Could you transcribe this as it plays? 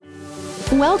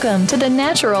Welcome to the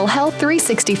Natural Health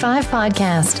 365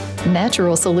 podcast.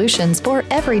 Natural solutions for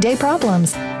everyday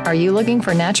problems. Are you looking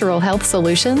for natural health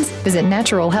solutions? Visit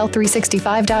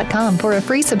naturalhealth365.com for a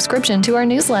free subscription to our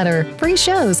newsletter, free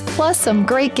shows, plus some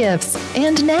great gifts.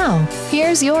 And now,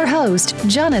 here's your host,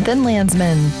 Jonathan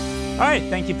Landsman. All right,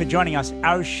 thank you for joining us.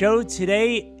 Our show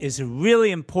today is a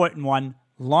really important one.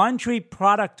 Laundry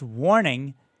product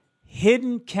warning,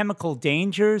 hidden chemical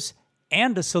dangers,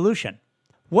 and a solution.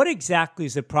 What exactly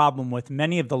is the problem with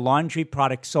many of the laundry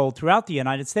products sold throughout the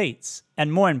United States?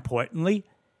 And more importantly,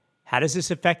 how does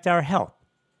this affect our health?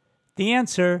 The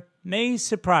answer may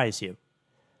surprise you.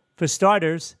 For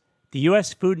starters, the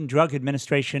U.S. Food and Drug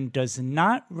Administration does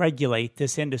not regulate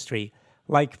this industry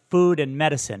like food and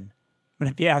medicine. But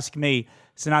if you ask me,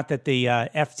 it's not that the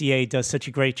FDA does such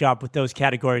a great job with those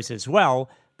categories as well.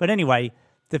 But anyway,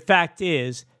 the fact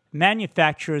is,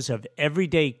 manufacturers of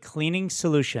everyday cleaning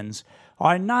solutions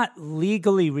are not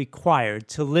legally required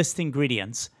to list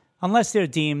ingredients unless they're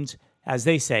deemed, as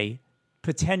they say,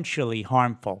 potentially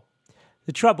harmful.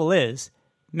 The trouble is,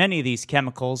 many of these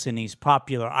chemicals in these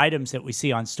popular items that we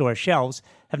see on store shelves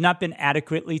have not been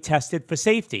adequately tested for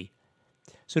safety.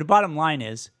 So the bottom line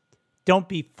is, don't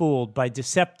be fooled by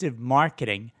deceptive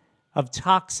marketing of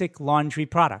toxic laundry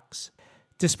products.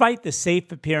 Despite the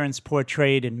safe appearance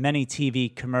portrayed in many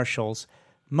TV commercials,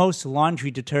 most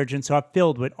laundry detergents are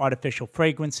filled with artificial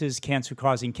fragrances,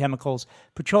 cancer-causing chemicals,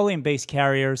 petroleum-based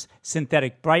carriers,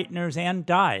 synthetic brighteners, and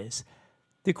dyes.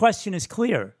 The question is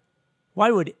clear.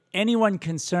 Why would anyone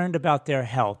concerned about their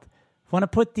health want to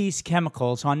put these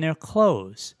chemicals on their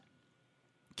clothes?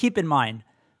 Keep in mind,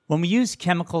 when we use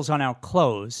chemicals on our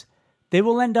clothes, they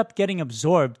will end up getting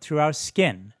absorbed through our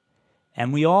skin.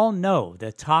 And we all know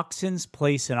that toxins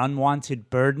place an unwanted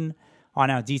burden on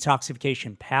our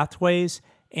detoxification pathways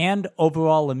and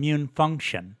overall immune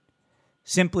function.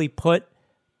 Simply put,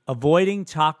 avoiding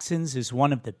toxins is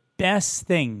one of the best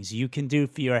things you can do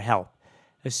for your health,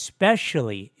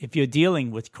 especially if you're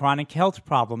dealing with chronic health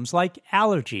problems like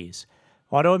allergies,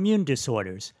 autoimmune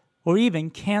disorders, or even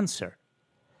cancer.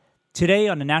 Today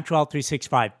on the Natural Health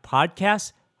 365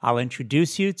 podcast, I'll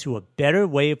introduce you to a better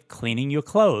way of cleaning your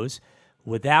clothes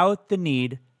without the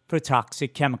need for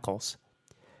toxic chemicals.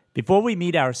 Before we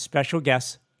meet our special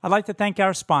guests, I'd like to thank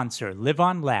our sponsor, Live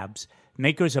On Labs,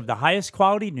 makers of the highest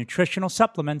quality nutritional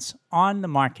supplements on the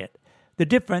market. The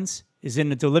difference is in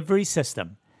the delivery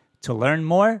system. To learn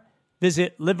more,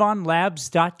 visit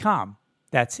liveonlabs.com.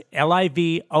 That's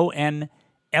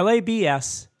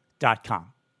LIVONLABS.com.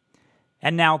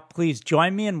 And now, please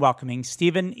join me in welcoming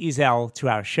Steven Ezel to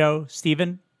our show.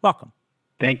 Steven, welcome.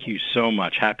 Thank you so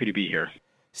much. Happy to be here.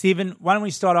 Steven, why don't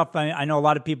we start off? I know a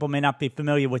lot of people may not be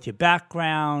familiar with your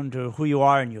background or who you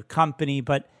are and your company,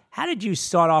 but how did you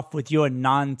start off with your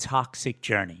non-toxic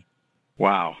journey?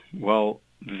 Wow. Well,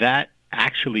 that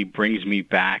actually brings me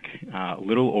back a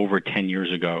little over 10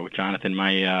 years ago. Jonathan,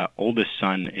 my oldest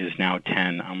son is now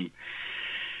 10.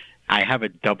 I have a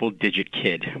double-digit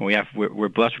kid. We're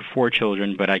blessed with 4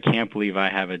 children, but I can't believe I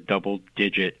have a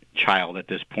double-digit child at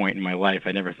this point in my life.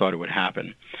 I never thought it would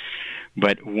happen.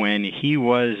 But when he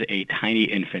was a tiny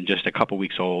infant, just a couple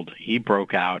weeks old, he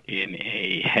broke out in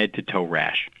a head-to-toe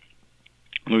rash.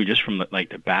 Literally just from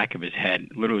the back of his head,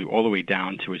 literally all the way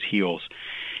down to his heels.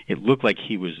 It looked like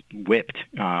he was whipped,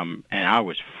 and I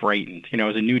was frightened.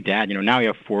 As a new dad, now we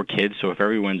have 4 kids, so if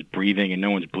everyone's breathing and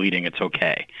no one's bleeding, it's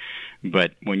okay.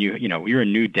 But when you're a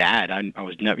new dad, I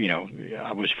was never,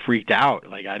 I was freaked out.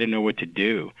 Like I didn't know what to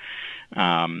do.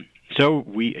 So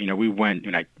we went,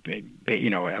 and I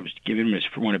was giving him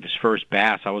one of his first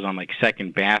baths. I was on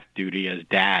second bath duty as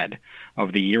Dad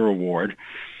of the Year award.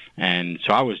 And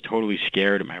so I was totally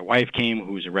scared. And my wife came,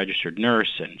 who was a registered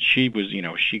nurse, and she was,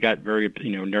 she got very,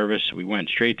 nervous. So we went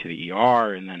straight to the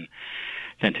ER and then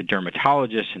to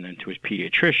dermatologist and then to his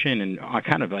pediatrician, and I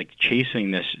kind of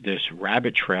chasing this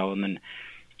rabbit trail. And then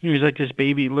he was like this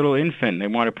baby little infant. They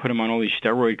want to put him on all these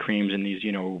steroid creams and these,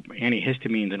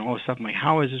 antihistamines and all this stuff. I'm like,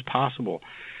 how is this possible?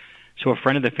 So a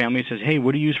friend of the family says, hey,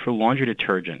 what do you use for laundry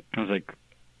detergent? I was like,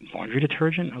 laundry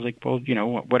detergent? I was like, well,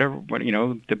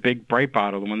 the big bright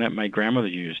bottle, the one that my grandmother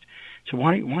used. So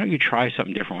why don't you try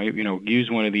something different?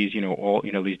 Use one of these,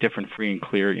 these different free and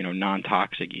clear,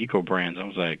 non-toxic eco brands. I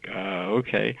was like,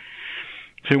 okay.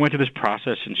 So he went through this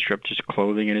process and stripped his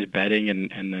clothing and his bedding and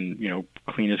then,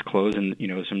 cleaned his clothes and,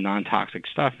 some non-toxic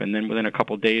stuff. And then within a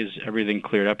couple of days, everything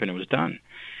cleared up and it was done.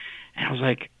 And I was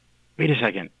like, wait a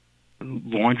second,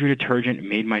 laundry detergent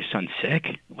made my son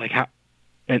sick? Like how?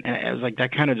 And I was like,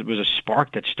 that kind of was a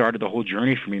spark that started the whole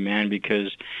journey for me, man,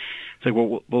 because it's like,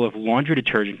 well, if laundry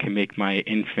detergent can make my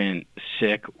infant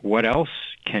sick, what else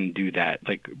can do that.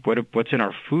 Like what's in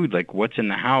our food, like what's in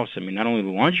the house. I mean, not only the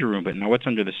laundry room, but now what's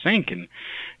under the sink, and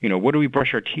what do we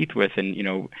brush our teeth with, and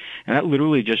and that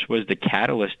literally just was the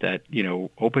catalyst that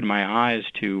opened my eyes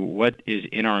to what is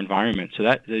in our environment. So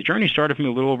that the journey started for me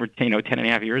a little over 10 and a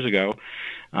half years ago,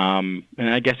 and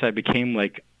I guess I became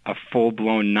like a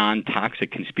full-blown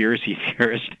non-toxic conspiracy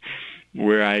theorist,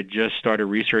 where I just started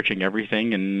researching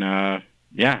everything, and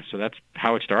so that's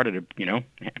how it started,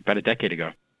 about a decade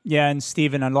ago. Yeah, and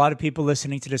Stephen, a lot of people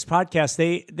listening to this podcast,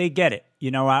 they get it.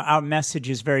 Our message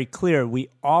is very clear. We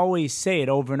always say it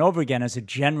over and over again as a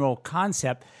general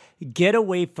concept: get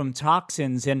away from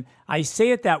toxins. And I say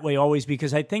it that way always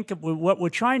because I think what we're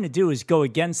trying to do is go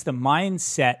against the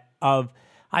mindset of,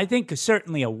 I think,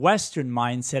 certainly a Western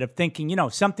mindset of thinking,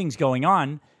 something's going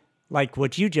on, like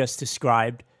what you just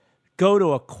described. Go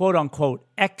to a quote-unquote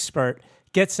expert,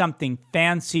 get something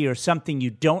fancy or something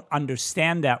you don't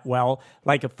understand that well,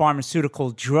 like a pharmaceutical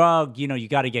drug. You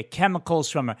got to get chemicals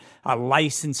from a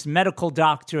licensed medical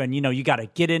doctor, and, you got to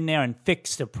get in there and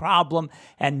fix the problem.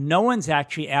 And no one's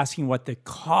actually asking what the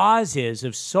cause is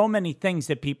of so many things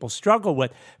that people struggle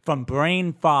with, from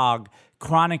brain fog,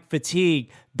 chronic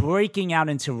fatigue, breaking out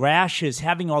into rashes,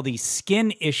 having all these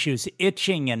skin issues,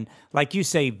 itching, and, like you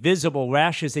say, visible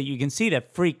rashes that you can see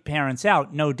that freak parents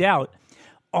out, no doubt.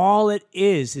 All it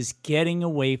is getting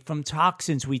away from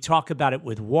toxins. We talk about it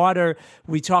with water.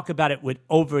 We talk about it with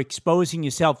overexposing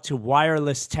yourself to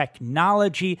wireless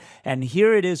technology. And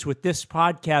here it is with this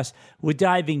podcast. We're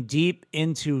diving deep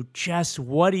into just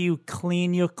what do you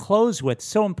clean your clothes with?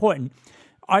 So important.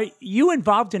 Are you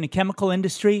involved in the chemical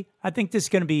industry? I think this is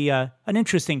going to be an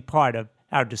interesting part of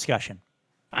our discussion.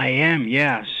 I am,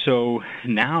 yeah. So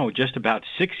now, just about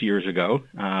 6 years ago,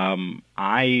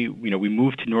 we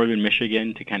moved to northern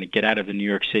Michigan to kind of get out of the New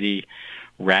York City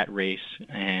rat race,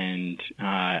 and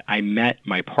I met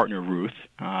my partner, Ruth.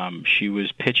 She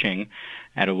was pitching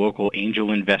at a local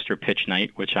angel investor pitch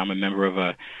night, which I'm a member of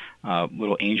a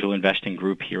little angel investing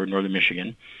group here in northern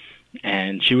Michigan.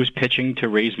 And she was pitching to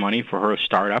raise money for her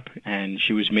startup, and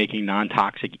she was making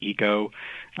non-toxic eco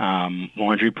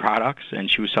laundry products, and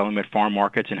she was selling them at farm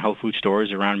markets and health food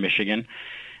stores around Michigan.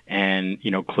 And,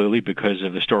 clearly because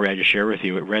of the story I just shared with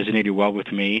you, it resonated well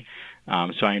with me.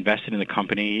 So I invested in the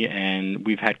company, and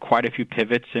we've had quite a few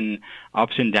pivots and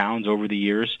ups and downs over the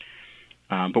years.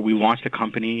 But we launched a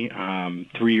company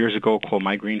 3 years ago called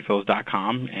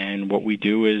mygreenfills.com, and what we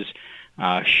do is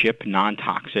ship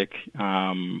non-toxic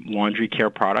laundry care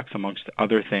products, amongst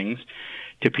other things,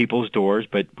 to people's doors.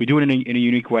 But we do it in a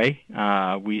unique way.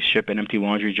 We ship an empty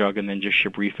laundry jug and then just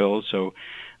ship refills. So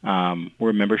we're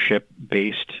a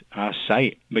membership-based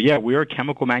site. But yeah, we're a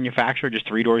chemical manufacturer just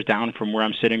 3 doors down from where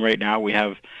I'm sitting right now. We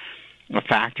have a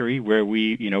factory where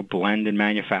we, blend and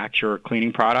manufacture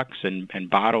cleaning products and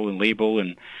bottle and label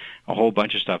and a whole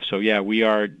bunch of stuff. So yeah, we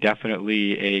are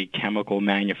definitely a chemical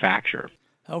manufacturer.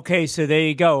 Okay, so there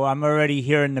you go. I'm already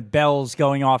hearing the bells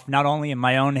going off, not only in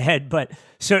my own head, but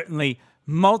certainly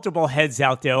multiple heads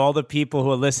out there, all the people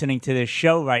who are listening to this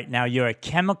show right now. You're a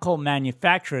chemical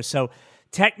manufacturer. So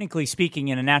technically speaking,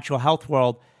 in a natural health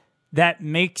world, that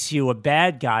makes you a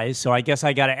bad guy. So I guess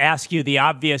I got to ask you the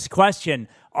obvious question.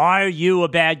 Are you a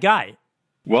bad guy?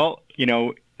 Well,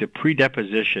 the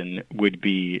predisposition would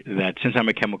be that since I'm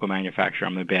a chemical manufacturer,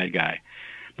 I'm a bad guy.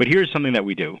 But here's something that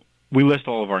we do. We list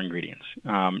all of our ingredients.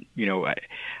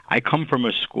 I come from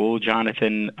a school,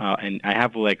 Jonathan, and I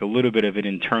have like a little bit of an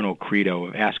internal credo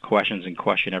of ask questions and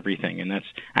question everything. And that's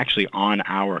actually on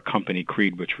our company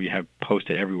creed, which we have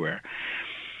posted everywhere.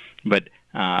 But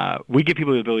we give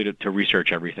people the ability to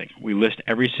research everything. We list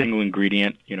every single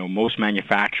ingredient. Most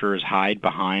manufacturers hide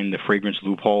behind the fragrance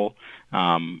loophole,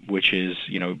 which is,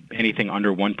 anything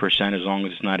under 1%, as long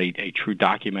as it's not a true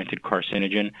documented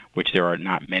carcinogen, which there are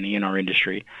not many in our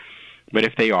industry. But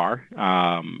if they are,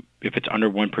 if it's under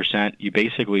 1%, you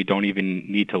basically don't even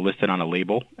need to list it on a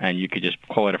label, and you could just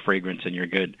call it a fragrance and you're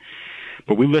good.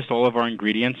 But we list all of our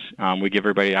ingredients. We give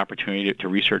everybody the opportunity to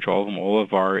research all of them. All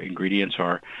of our ingredients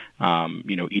are,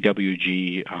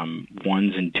 EWG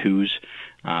 1s and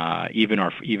 2s.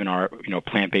 Even our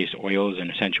plant-based oils and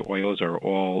essential oils are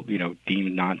all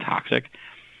deemed non-toxic.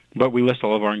 But we list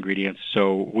all of our ingredients,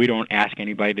 so we don't ask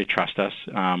anybody to trust us.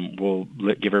 We'll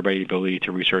give everybody the ability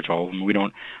to research all of them. We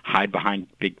don't hide behind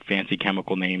big fancy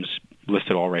chemical names. List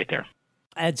it all right there.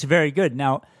 That's very good.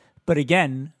 Now, but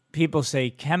again, people say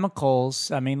chemicals.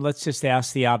 I mean, let's just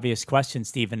ask the obvious question,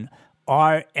 Stephen.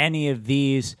 Are any of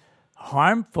these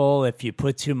harmful if you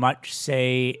put too much,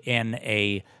 say, in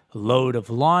a load of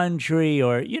laundry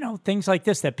or, things like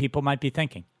this that people might be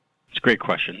thinking? It's a great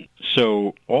question.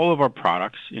 So all of our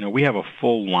products, we have a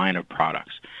full line of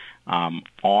products.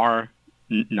 are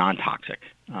non-toxic.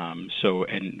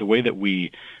 And the way that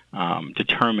we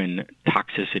determine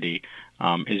toxicity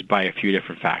is by a few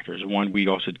different factors. One, we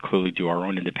also clearly do our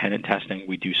own independent testing.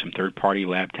 We do some third-party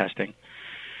lab testing.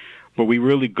 But we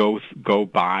really go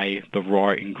by the raw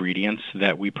ingredients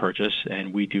that we purchase,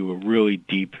 and we do a really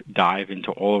deep dive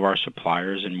into all of our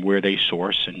suppliers and where they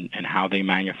source and how they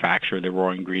manufacture the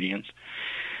raw ingredients.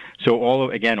 So all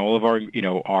of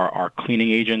our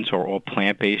cleaning agents are all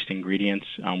plant-based ingredients.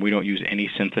 We don't use any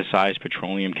synthesized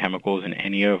petroleum chemicals in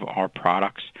any of our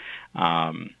products.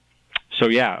 Everything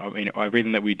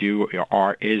that we do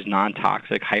is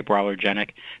non-toxic, hypoallergenic.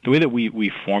 The way that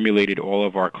we formulated all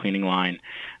of our cleaning line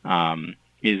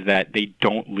is that they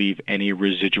don't leave any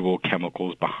residual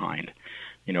chemicals behind.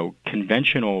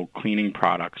 Conventional cleaning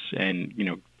products and,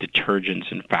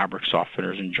 detergents and fabric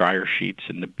softeners and dryer sheets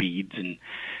and the beads and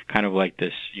kind of like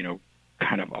this,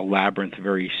 kind of a labyrinth,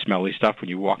 very smelly stuff when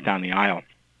you walk down the aisle.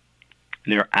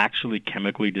 They're actually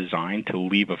chemically designed to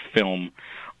leave a film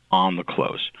on the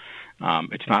clothes.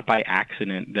 It's not by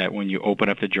accident that when you open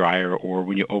up the dryer or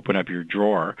when you open up your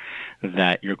drawer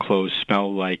that your clothes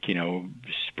smell like,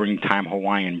 springtime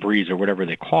Hawaiian breeze or whatever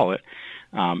they call it.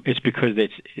 It's because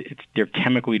they're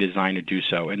chemically designed to do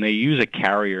so, and they use a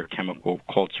carrier chemical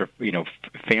called,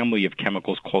 family of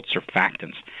chemicals called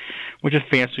surfactants, which is a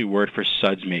fancy word for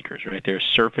suds makers, right? They're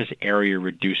surface area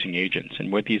reducing agents, and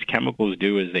what these chemicals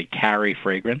do is they carry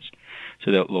fragrance,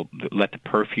 so they'll let the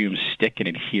perfume stick and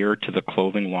adhere to the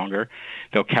clothing longer.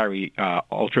 They'll carry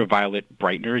ultraviolet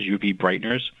brighteners, UV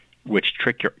brighteners, which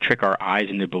trick our eyes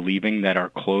into believing that our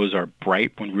clothes are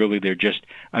bright when really they're just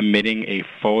emitting a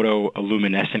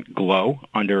photoluminescent glow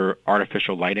under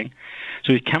artificial lighting.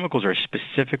 So these chemicals are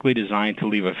specifically designed to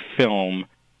leave a film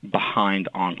behind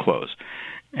on clothes.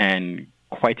 And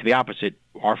quite to the opposite,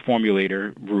 our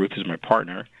formulator, Ruth, is my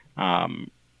partner,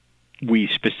 we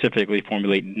specifically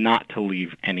formulate not to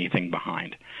leave anything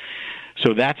behind.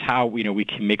 So that's how we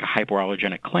can make a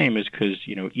hypoallergenic claim, is because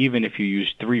even if you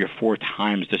use 3 or 4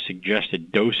 times the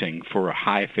suggested dosing for a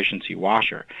high efficiency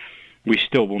washer, we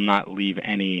still will not leave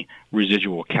any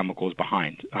residual chemicals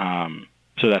behind.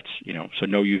 So that's so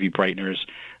no UV brighteners.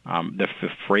 The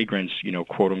fragrance,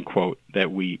 quote unquote,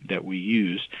 that we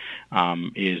use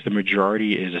is the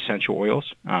majority is essential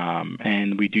oils,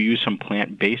 and we do use some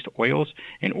plant-based oils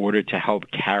in order to help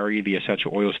carry the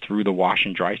essential oils through the wash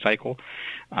and dry cycle.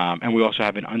 And we also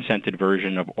have an unscented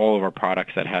version of all of our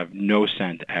products that have no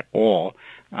scent at all,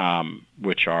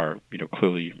 which are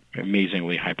clearly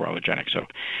amazingly hypoallergenic. So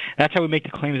that's how we make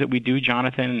the claims that we do,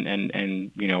 Jonathan,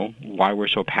 and why we're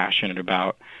so passionate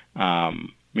about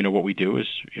what we do is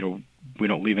we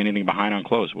don't leave anything behind on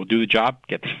clothes. We'll do the job,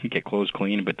 get clothes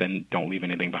clean, but then don't leave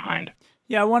anything behind.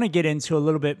 Yeah, I want to get into a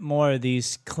little bit more of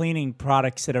these cleaning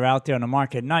products that are out there on the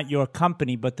market, not your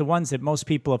company, but the ones that most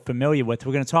people are familiar with.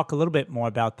 We're going to talk a little bit more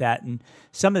about that and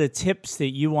some of the tips that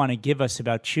you want to give us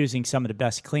about choosing some of the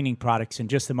best cleaning products in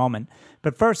just a moment.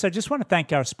 But first, I just want to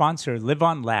thank our sponsor, Live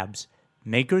On Labs,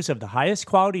 makers of the highest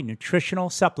quality nutritional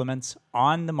supplements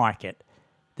on the market.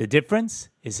 The difference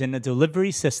is in the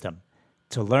delivery system.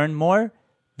 To learn more,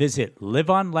 visit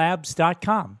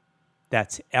liveonlabs.com.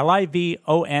 That's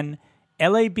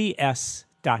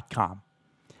LIVONLABS.com.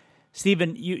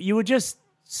 Stephen, you were just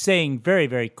saying very,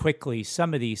 very quickly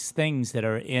some of these things that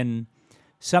are in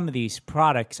some of these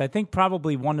products. I think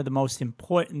probably one of the most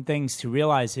important things to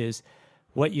realize is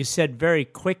what you said very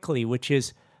quickly, which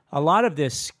is a lot of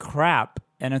this crap,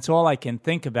 and it's all I can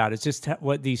think about, is just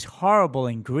what these horrible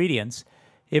ingredients.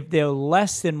 If they're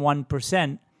less than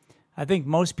 1%, I think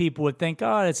most people would think,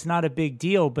 oh, it's not a big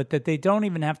deal, but that they don't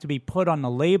even have to be put on the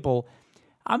label.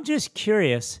 I'm just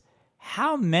curious,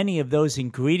 how many of those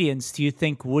ingredients do you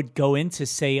think would go into,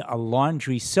 say, a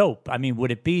laundry soap? I mean,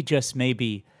 would it be just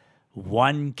maybe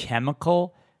one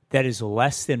chemical that is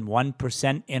less than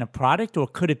 1% in a product? Or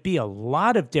could it be a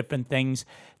lot of different things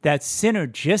that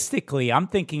synergistically, I'm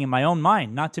thinking in my own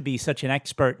mind, not to be such an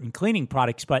expert in cleaning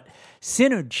products, but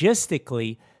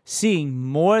synergistically seeing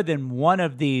more than one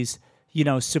of these,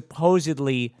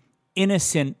 supposedly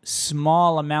innocent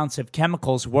small amounts of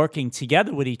chemicals working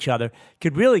together with each other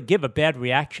could really give a bad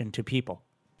reaction to people?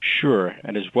 Sure.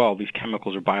 And as well, these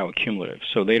chemicals are bioaccumulative,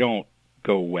 so they don't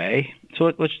go away.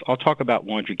 So I'll talk about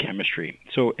laundry chemistry.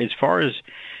 So as far as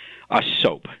a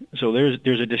soap, so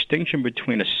there's a distinction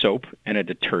between a soap and a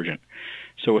detergent.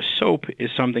 So a soap is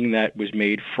something that was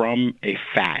made from a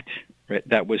fat, right,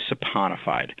 that was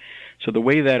saponified. So the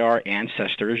way that our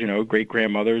ancestors,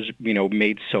 great-grandmothers,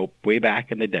 made soap way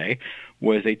back in the day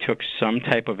was they took some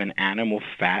type of an animal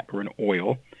fat or an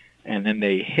oil, and then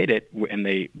they hit it and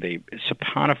they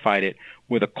saponified it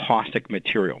with a caustic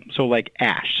material. So like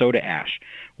ash, soda ash,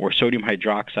 or sodium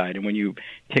hydroxide. And when you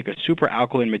take a super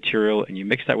alkaline material and you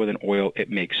mix that with an oil, it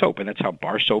makes soap. And that's how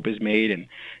bar soap is made. And,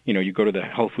 you go to the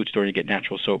health food store and you get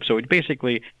natural soap. So it's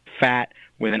basically fat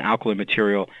with an alkaline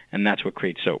material, and that's what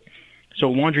creates soap. So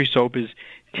laundry soap is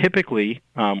typically,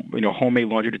 homemade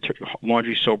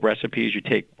laundry soap recipes. You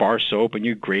take bar soap and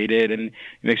you grate it and you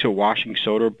mix it with washing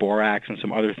soda, borax, and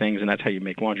some other things, and that's how you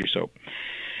make laundry soap.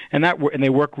 And they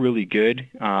work really good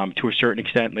to a certain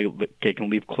extent. They can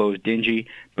leave clothes dingy,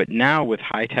 but now with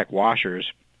high-tech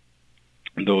washers,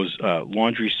 those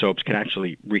laundry soaps can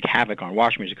actually wreak havoc on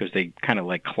washing machines because they kind of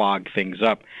like clog things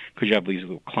up because you have these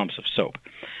little clumps of soap.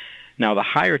 Now, the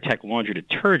higher tech laundry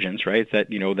detergents, right,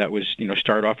 that was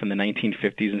started off in the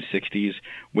 1950s and 60s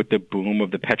with the boom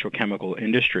of the petrochemical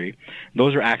industry,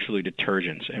 those are actually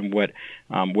detergents. And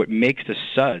what makes the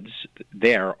suds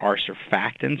there are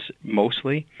surfactants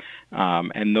mostly,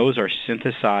 and those are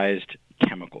synthesized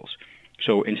chemicals.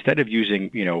 So instead of using,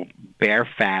 bare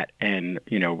fat and,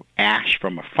 ash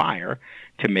from a fire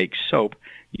to make soap,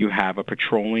 you have a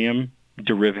petroleum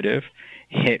derivative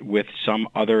hit with some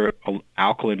other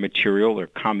alkaline material or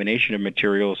combination of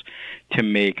materials to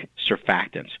make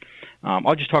surfactants.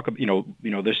 I'll just talk about,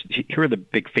 here are the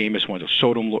big famous ones: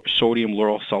 sodium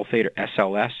lauryl sulfate, or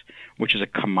SLS, which is a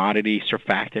commodity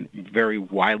surfactant, very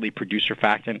widely produced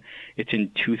surfactant. It's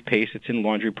in toothpaste, it's in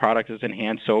laundry products, it's in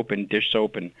hand soap and dish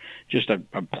soap, and just a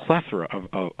plethora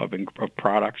of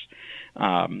products.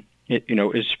 It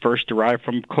is first derived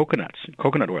from coconut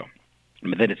oil.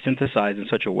 But then it's synthesized in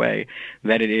such a way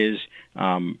that it is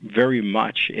very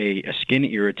much a skin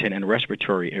irritant and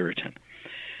respiratory irritant.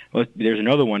 Well, there's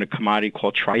another one, a commodity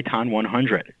called Triton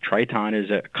 100. Triton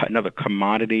is another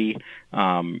commodity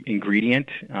ingredient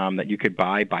that you could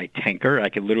buy by tanker. I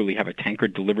could literally have a tanker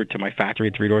delivered to my factory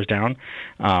 3 doors down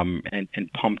and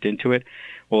pumped into it.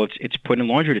 Well, it's put in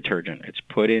laundry detergent. It's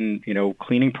put in,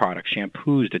 cleaning products,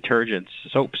 shampoos, detergents,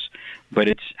 soaps. But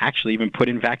it's actually even put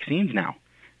in vaccines now.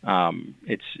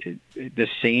 It's the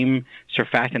same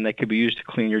surfactant that could be used to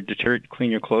clean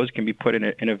your clothes can be put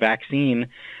in a vaccine,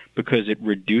 because it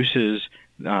reduces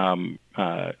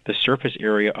the surface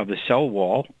area of the cell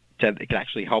wall. That it can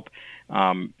actually help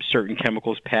certain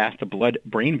chemicals pass the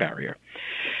blood-brain barrier.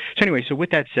 So anyway, so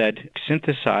with that said,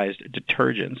 synthesized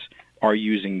detergents are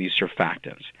using these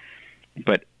surfactants.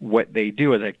 But what they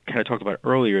do, as I kind of talked about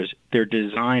earlier, is they're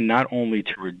designed not only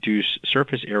to reduce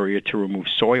surface area to remove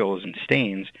soils and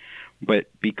stains, but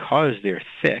because they're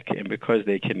thick and because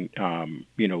they can,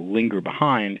 linger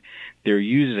behind, they're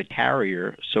used as a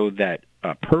carrier so that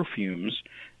perfumes,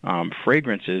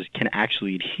 fragrances can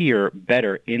actually adhere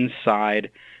better inside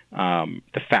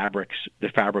the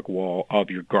fabric wall of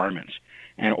your garments,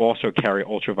 and also carry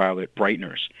ultraviolet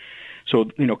brighteners. So,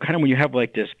 kind of when you have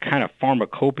like this kind of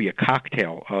pharmacopoeia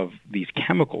cocktail of these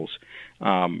chemicals,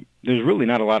 there's really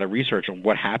not a lot of research on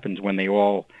what happens when they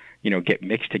all, get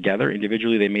mixed together.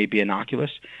 Individually, they may be innocuous,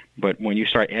 but when you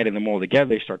start adding them all together,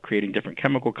 they start creating different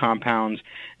chemical compounds.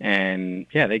 And,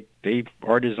 they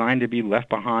are designed to be left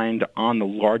behind on the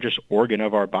largest organ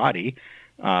of our body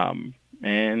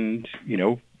and,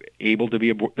 able to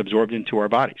be absorbed into our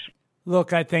bodies.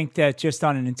 Look, I think that just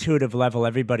on an intuitive level,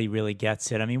 everybody really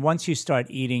gets it. I mean, once you start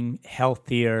eating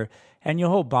healthier and your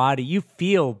whole body, you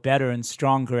feel better and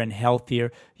stronger and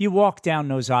healthier. You walk down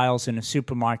those aisles in a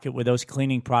supermarket where those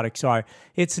cleaning products are.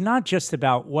 It's not just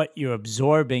about what you're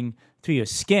absorbing through your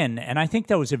skin. And I think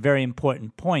that was a very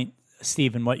important point,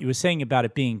 Stephen, what you were saying about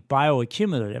it being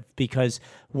bioaccumulative, because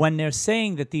when they're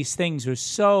saying that these things are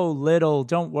so little,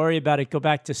 don't worry about it, go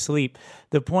back to sleep.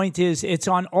 The point is it's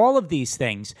on all of these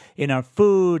things, in our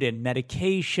food and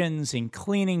medications and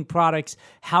cleaning products,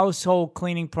 household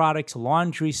cleaning products,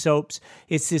 laundry soaps.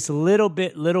 It's this little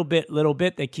bit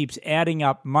that keeps adding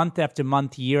up month after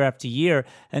month, year after year,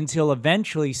 until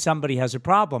eventually somebody has a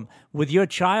problem. With your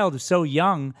child so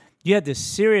young, you had this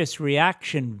serious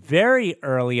reaction very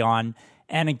early on.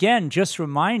 And again, just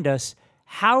remind us,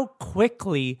 how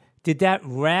quickly did that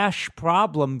rash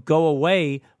problem go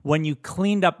away when you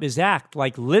cleaned up his act,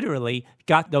 like literally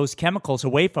got those chemicals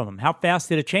away from him? How fast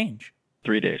did it change?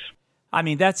 3 days. I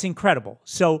mean, that's incredible.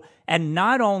 So, and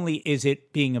not only is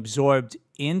it being absorbed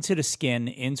into the skin,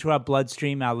 into our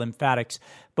bloodstream, our lymphatics,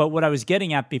 but what I was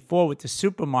getting at before with the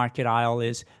supermarket aisle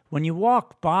is when you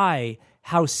walk by,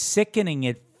 how sickening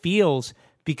it feels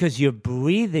because you're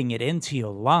breathing it into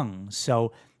your lungs.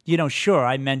 So, sure,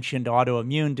 I mentioned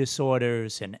autoimmune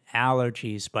disorders and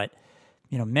allergies, but,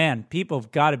 man, people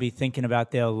have got to be thinking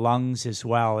about their lungs as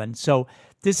well. And so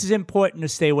this is important to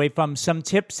stay away from. Some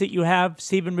tips that you have,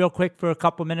 Stephen, real quick for a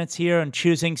couple minutes here on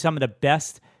choosing some of the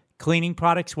best cleaning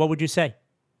products. What would you say?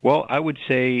 Well, I would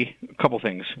say a couple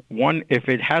things. One, if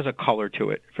it has a color to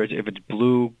it, if it's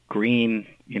blue, green,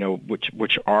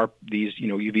 which are these,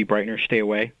 UV brighteners, stay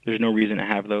away. There's no reason to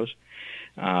have those.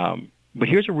 But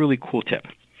here's a really cool tip.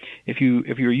 If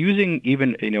you're using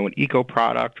even an eco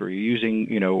product, or you're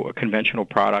using a conventional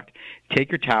product,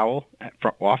 take your towel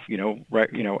off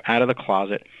out of the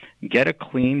closet, get a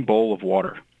clean bowl of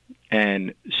water,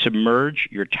 and submerge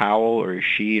your towel or your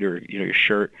sheet or your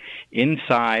shirt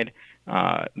inside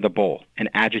the bowl and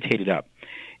agitate it up.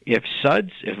 If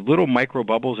little micro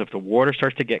bubbles, if the water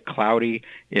starts to get cloudy,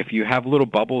 if you have little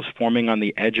bubbles forming on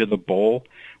the edge of the bowl,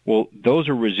 well, those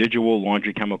are residual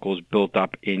laundry chemicals built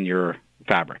up in your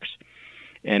fabrics.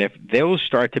 And if those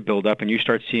start to build up and you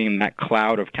start seeing that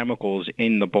cloud of chemicals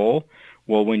in the bowl,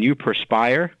 well, when you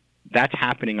perspire, that's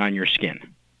happening on your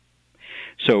skin.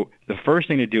 So the first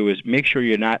thing to do is make sure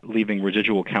you're not leaving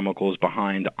residual chemicals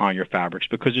behind on your fabrics,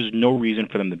 because there's no reason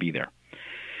for them to be there.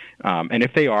 And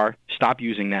if they are, stop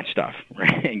using that stuff,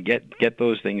 right? And get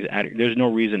those things out. There's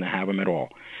no reason to have them at all.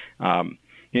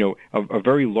 A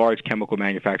very large chemical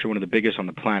manufacturer, one of the biggest on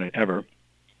the planet ever,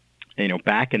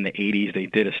 back in the 80s, they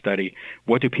did a study.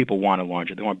 What do people want in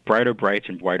laundry? They want brighter brights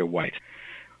and whiter whites.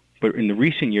 But in the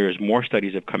recent years, more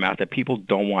studies have come out that people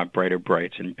don't want brighter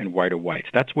brights and whiter whites.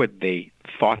 That's what they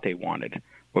thought they wanted.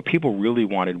 What people really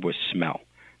wanted was smell.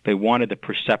 They wanted the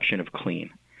perception of clean.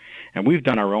 And we've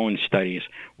done our own studies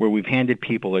where we've handed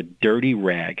people a dirty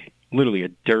rag, literally a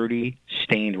dirty,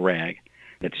 stained rag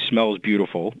that smells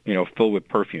beautiful, filled with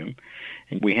perfume.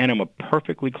 And we hand them a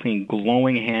perfectly clean,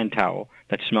 glowing hand towel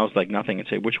that smells like nothing and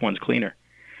say, which one's cleaner?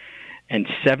 And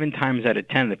 7 times out of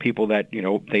 10, the people that,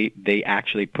 they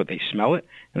actually they smell it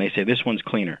and they say, this one's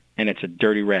cleaner, and it's a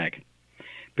dirty rag,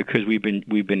 because we've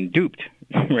been duped,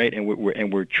 right? And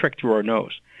we're tricked through our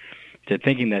nose to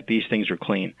thinking that these things are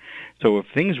clean. So if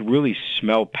things really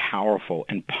smell powerful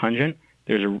and pungent,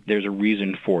 there's a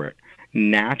reason for it.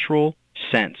 Natural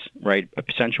scents, right?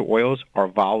 Essential oils are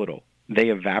volatile. They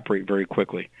evaporate very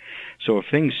quickly. So if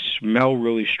things smell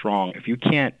really strong, if you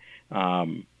can't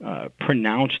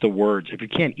pronounce the words, if you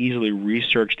can't easily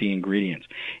research the ingredients,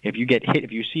 if you get hit,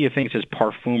 if you see a thing that says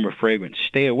parfum or fragrance,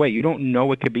 stay away. You don't know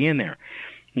what could be in there.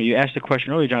 You asked the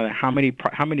question earlier, Jonathan,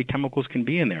 how many chemicals can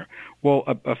be in there? Well,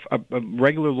 a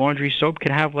regular laundry soap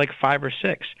could have like 5 or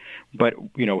 6, but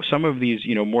some of these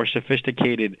more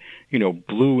sophisticated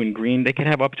blue and green, they can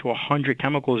have up to 100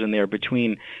 chemicals in there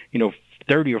between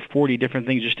 30 or 40 different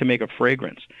things just to make a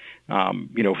fragrance.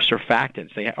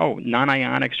 Surfactants.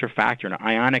 Non-ionic surfactant,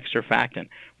 ionic surfactant.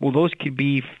 Well, those could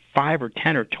be 5 or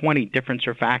 10 or 20 different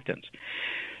surfactants.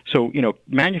 So,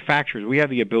 manufacturers, we have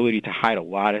the ability to hide a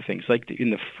lot of things. Like in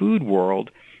the food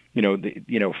world,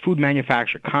 food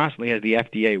manufacturer constantly has the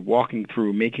FDA walking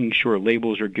through, making sure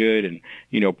labels are good and,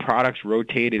 products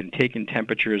rotated and taking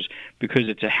temperatures, because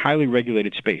it's a highly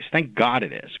regulated space. Thank God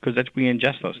it is, because we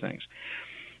ingest those things.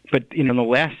 But, in the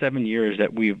last 7 years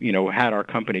that we've, had our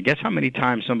company, guess how many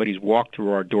times somebody's walked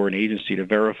through our door, an agency, to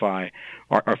verify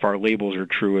if our labels are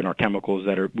true and our chemicals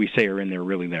that we say are in there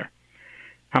really there?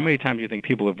 How many times do you think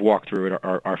people have walked through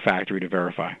our factory to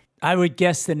verify? I would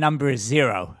guess the number is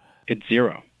 0. It's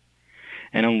 0.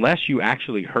 And unless you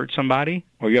actually hurt somebody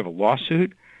or you have a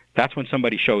lawsuit, that's when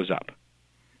somebody shows up.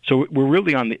 So we're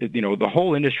really on the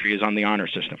whole industry is on the honor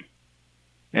system.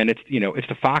 And it's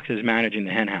the foxes managing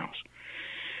the hen house.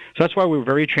 So that's why we're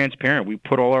very transparent. We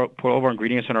put all of our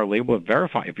ingredients on our label and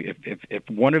verify. If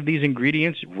one of these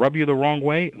ingredients rub you the wrong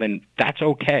way, then that's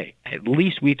okay. At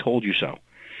least we told you so.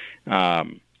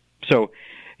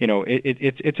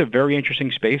 It's a very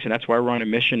interesting space, and that's why we're on a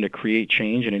mission to create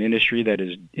change in an industry that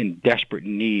is in desperate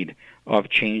need of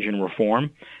change and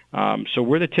reform. So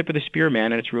we're the tip of the spear,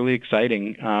 man, and it's really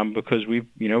exciting because we've,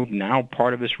 now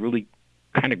part of this really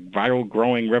kind of viral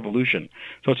growing revolution.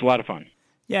 So it's a lot of fun.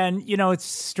 Yeah, and, it's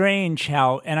strange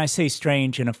how, and I say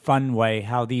strange in a fun way,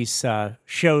 how these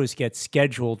shows get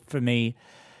scheduled for me.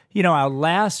 Our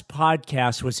last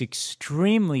podcast was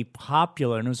extremely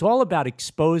popular, and it was all about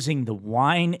exposing the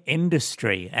wine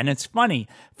industry. And it's funny,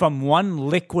 from one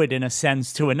liquid, in a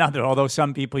sense, to another, although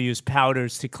some people use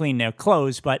powders to clean their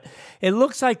clothes. But it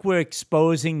looks like we're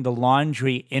exposing the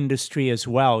laundry industry as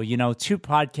well. 2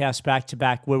 podcasts back to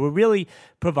back where we're really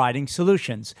providing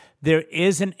solutions. There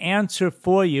is an answer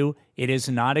for you. It is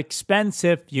not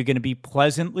expensive. You're going to be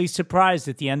pleasantly surprised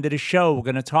at the end of the show. We're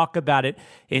going to talk about it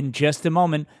in just a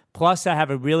moment. Plus, I have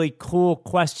a really cool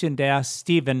question to ask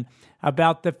Stephen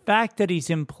about the fact that he's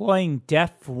employing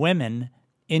deaf women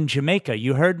in Jamaica.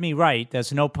 You heard me right.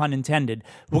 There's no pun intended.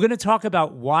 We're going to talk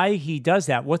about why he does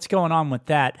that, what's going on with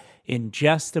that in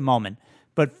just a moment.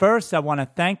 But first, I want to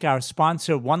thank our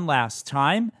sponsor one last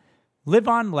time, Live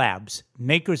On Labs,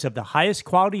 makers of the highest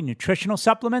quality nutritional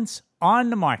supplements on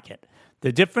the market.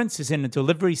 The difference is in the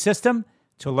delivery system.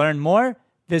 To learn more,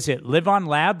 visit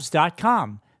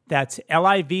liveonlabs.com. That's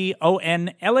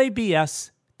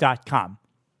LIVONLABS.com.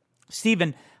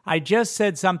 Stephen, I just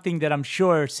said something that I'm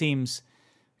sure seems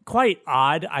quite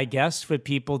odd, I guess, for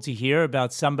people to hear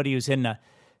about somebody who's in the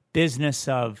business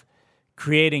of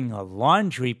creating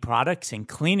laundry products and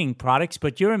cleaning products,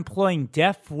 but you're employing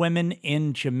deaf women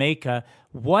in Jamaica.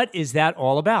 What is that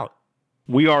all about?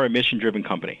 We are a mission-driven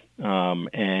company,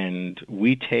 and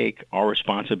we take our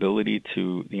responsibility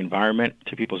to the environment,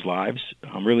 to people's lives,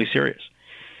 really serious.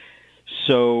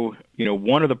 So,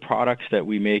 one of the products that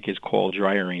we make is called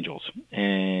Dryer Angels.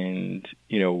 And,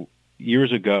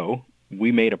 years ago,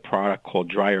 we made a product called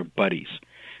Dryer Buddies.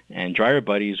 And Dryer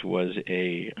Buddies was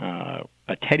a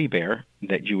teddy bear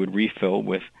that you would refill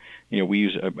with, we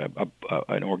use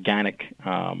an organic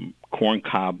corn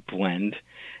cob blend,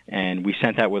 and we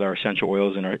sent that with our essential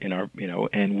oils and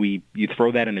you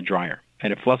throw that in a dryer,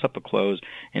 and it fluffs up the clothes,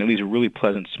 and it leaves a really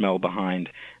pleasant smell behind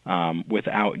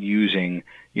without using,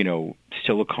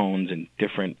 silicones and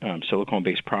different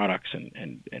silicone-based products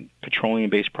and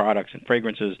petroleum-based products and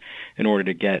fragrances in order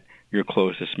to get your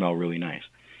clothes to smell really nice.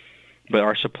 But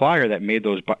our supplier that made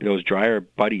those Dryer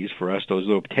Buddies for us, those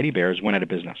little teddy bears, went out of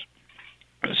business.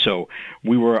 So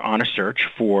we were on a search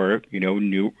for,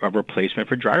 a replacement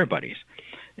for Dryer Buddies.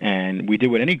 And we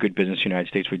did what any good business in the United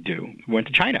States would do. We went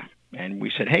to China, and we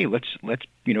said, hey, let's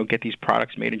get these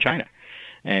products made in China.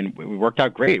 And it worked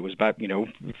out great. It was about,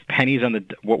 pennies on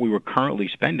what we were currently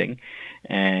spending.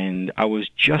 And I was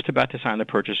just about to sign the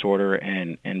purchase order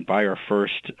and buy our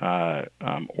first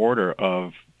order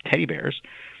of teddy bears.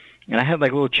 And I had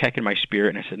like a little check in my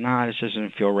spirit, and I said, "Nah, this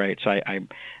doesn't feel right." So I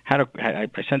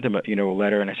sent them a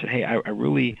letter, and I said, "Hey, I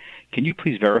really, can you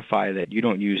please verify that you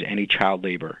don't use any child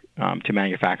labor to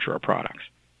manufacture our products?"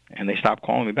 And they stopped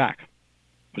calling me back.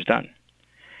 It was done.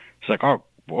 It's like, oh,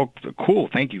 well, cool,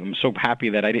 thank you. I'm so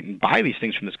happy that I didn't buy these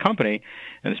things from this company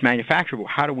and this manufacturer. Well,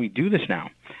 how do we do this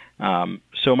now?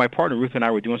 So my partner Ruth and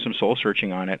I were doing some soul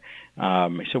searching on it.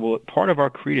 I said, well, part of our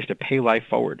creed is to pay life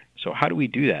forward. So how do we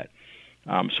do that?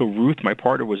 So Ruth, my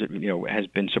partner, has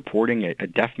been supporting a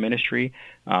deaf ministry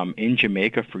in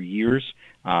Jamaica for years.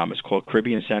 It's called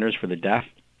Caribbean Centers for the Deaf.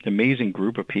 It's an amazing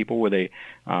group of people where they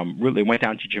really went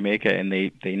down to Jamaica, and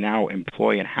they now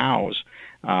employ and house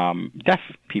deaf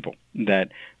people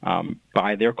that,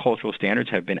 by their cultural standards,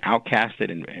 have been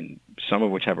outcasted, and some of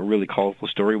which have a really colorful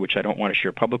story, which I don't want to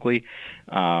share publicly.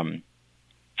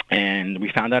 And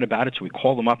we found out about it, so we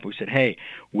called them up. And we said, hey,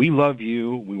 we love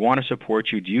you. We want to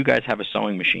support you. Do you guys have a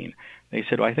sewing machine? They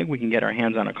said, well, I think we can get our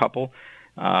hands on a couple.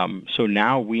 So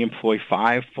now we employ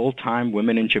 5 full-time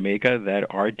women in Jamaica that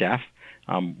are deaf.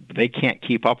 They can't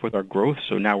keep up with our growth,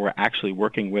 so now we're actually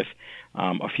working with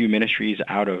a few ministries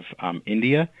out of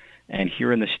India and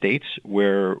here in the States,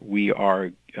 where we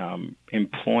are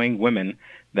employing women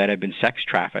that have been sex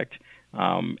trafficked,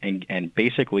 and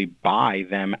basically buy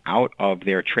them out of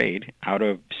their trade, out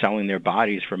of selling their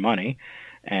bodies for money,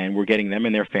 and we're getting them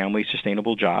and their families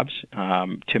sustainable jobs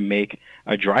to make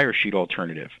a dryer sheet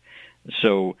alternative.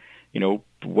 So,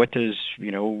 what does,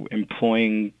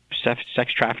 employing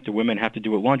sex trafficked women have to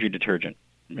do with laundry detergent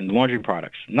and laundry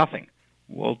products? Nothing.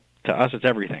 Well, to us, it's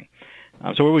everything.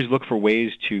 So we always look for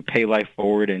ways to pay life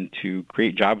forward and to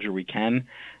create jobs where we can,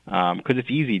 because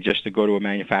it's easy just to go to a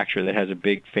manufacturer that has a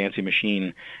big fancy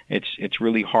machine. It's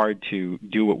really hard to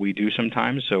do what we do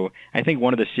sometimes. So I think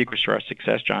one of the secrets to our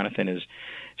success, Jonathan, is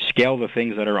scale the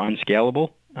things that are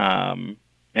unscalable, and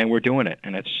we're doing it,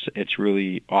 and it's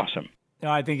really awesome. No,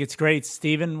 I think it's great,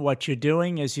 Stephen. What you're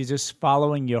doing is you're just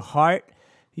following your heart,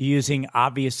 using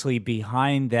obviously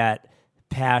behind that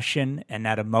passion and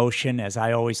that emotion, as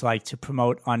I always like to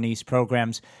promote on these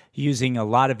programs, using a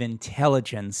lot of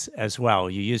intelligence as well.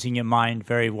 You're using your mind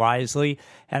very wisely,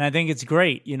 and I think it's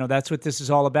great. That's what this is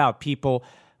all about. People,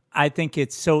 I think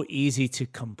it's so easy to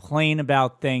complain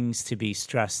about things, to be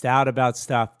stressed out about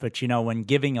stuff, but when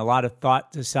giving a lot of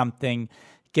thought to something,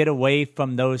 get away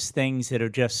from those things that are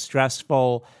just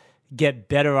stressful, get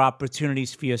better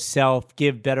opportunities for yourself,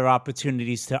 give better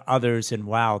opportunities to others, and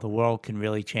wow, the world can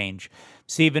really change.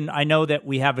 Stephen, I know that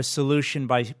we have a solution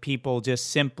by people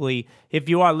just simply, if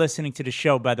you are listening to the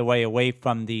show, by the way, away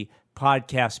from the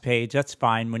podcast page, that's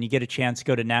fine. When you get a chance,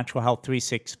 go to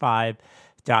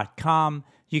naturalhealth365.com.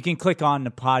 You can click on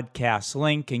the podcast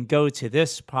link and go to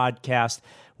this podcast,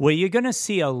 where you're going to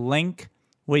see a link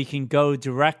where you can go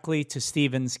directly to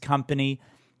Stephen's company.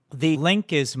 The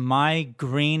link is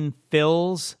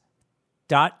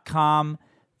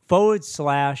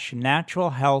mygreenfills.com/Natural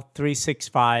Health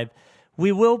 365.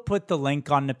 We will put the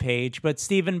link on the page. But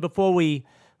Stephen, before we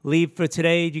leave for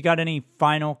today, do you got any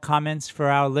final comments for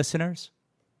our listeners?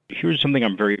 Here's something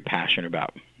I'm very passionate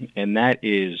about, and that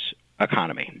is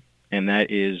economy, and that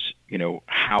is,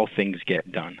 how things get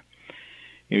done.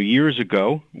 Years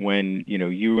ago, when,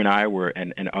 you and I were,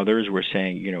 and others were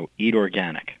saying, eat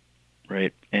organic,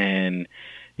 right? And,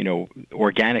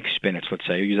 organic spinach, let's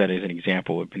say, I'll use that as an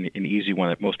example, an easy one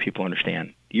that most people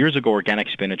understand. Years ago, organic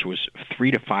spinach was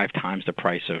 3 to 5 times the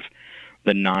price of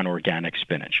the non-organic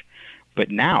spinach. But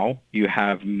now you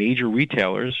have major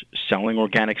retailers selling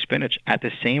organic spinach at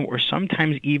the same or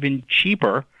sometimes even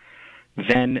cheaper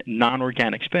than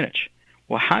non-organic spinach.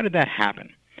 Well, how did that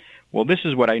happen? Well, this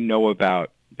is what I know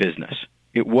about business.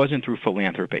 It wasn't through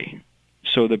philanthropy.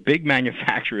 So the big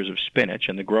manufacturers of spinach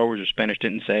and the growers of spinach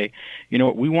didn't say,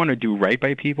 what, we want to do right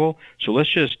by people, so let's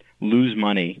just lose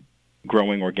money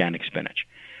growing organic spinach.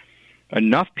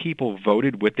 Enough people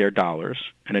voted with their dollars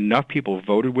and enough people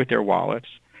voted with their wallets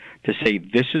to say,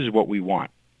 this is what we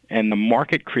want. And the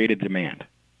market created demand.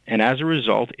 And as a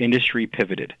result, industry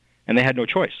pivoted. And they had no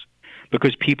choice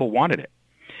because people wanted it.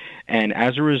 And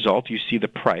as a result, you see the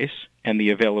price and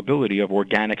the availability of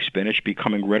organic spinach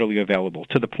becoming readily available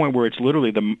to the point where it's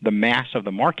literally the mass of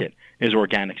the market is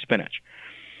organic spinach.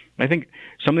 And I think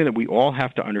something that we all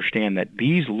have to understand, that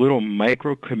these little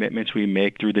micro commitments we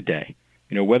make through the day,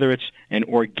 whether it's an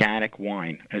organic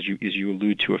wine, as you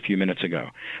allude to a few minutes ago,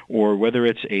 or whether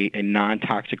it's a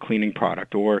non-toxic cleaning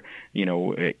product, or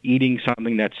eating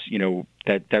something that's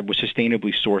that was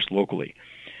sustainably sourced locally.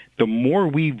 The more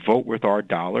we vote with our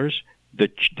dollars,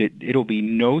 it'll be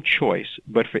no choice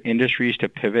but for industries to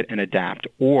pivot and adapt,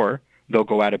 or they'll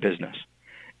go out of business.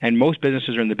 And most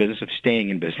businesses are in the business of staying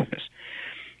in business.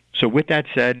 So with that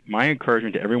said, my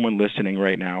encouragement to everyone listening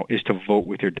right now is to vote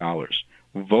with your dollars.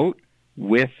 Vote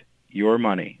with your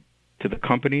money to the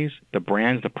companies, the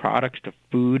brands, the products, the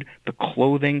food, the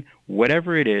clothing,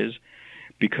 whatever it is,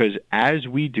 because as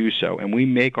we do so and we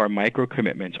make our micro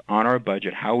commitments on our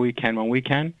budget, how we can, when we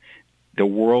can, the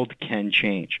world can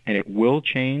change, and it will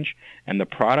change, and the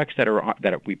products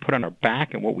that we put on our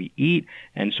back and what we eat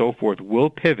and so forth will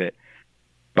pivot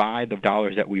by the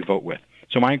dollars that we vote with.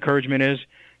 So my encouragement is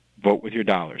vote with your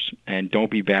dollars and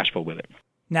don't be bashful with it.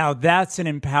 Now, that's an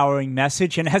empowering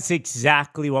message, and that's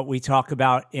exactly what we talk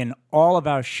about in all of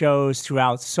our shows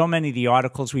throughout so many of the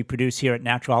articles we produce here at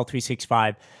Natural Health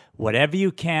 365. Whatever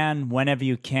you can, whenever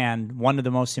you can, one of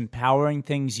the most empowering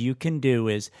things you can do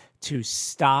is to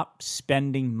stop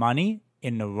spending money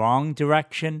in the wrong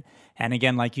direction. And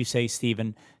again, like you say,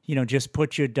 Stephen, just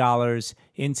put your dollars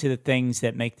into the things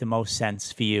that make the most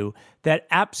sense for you, that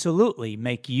absolutely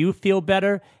make you feel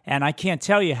better. And I can't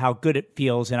tell you how good it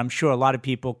feels, and I'm sure a lot of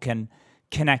people can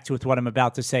connect with what I'm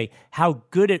about to say, how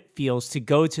good it feels to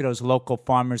go to those local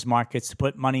farmers markets, to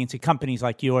put money into companies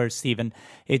like yours, Stephen.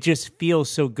 It just feels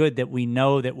so good that we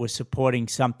know that we're supporting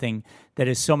something that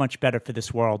is so much better for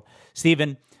this world.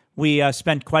 Stephen, we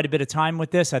spent quite a bit of time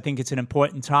with this. I think it's an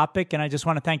important topic, and I just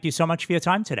want to thank you so much for your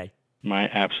time today. My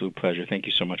absolute pleasure. Thank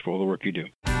you so much for all the work you do.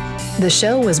 The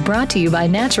show was brought to you by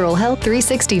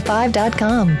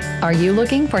naturalhealth365.com. Are you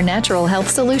looking for natural health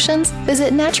solutions?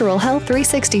 Visit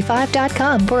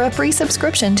naturalhealth365.com for a free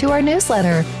subscription to our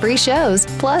newsletter, free shows,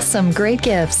 plus some great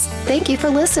gifts. Thank you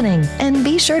for listening, and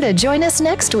be sure to join us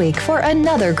next week for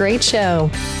another great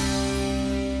show.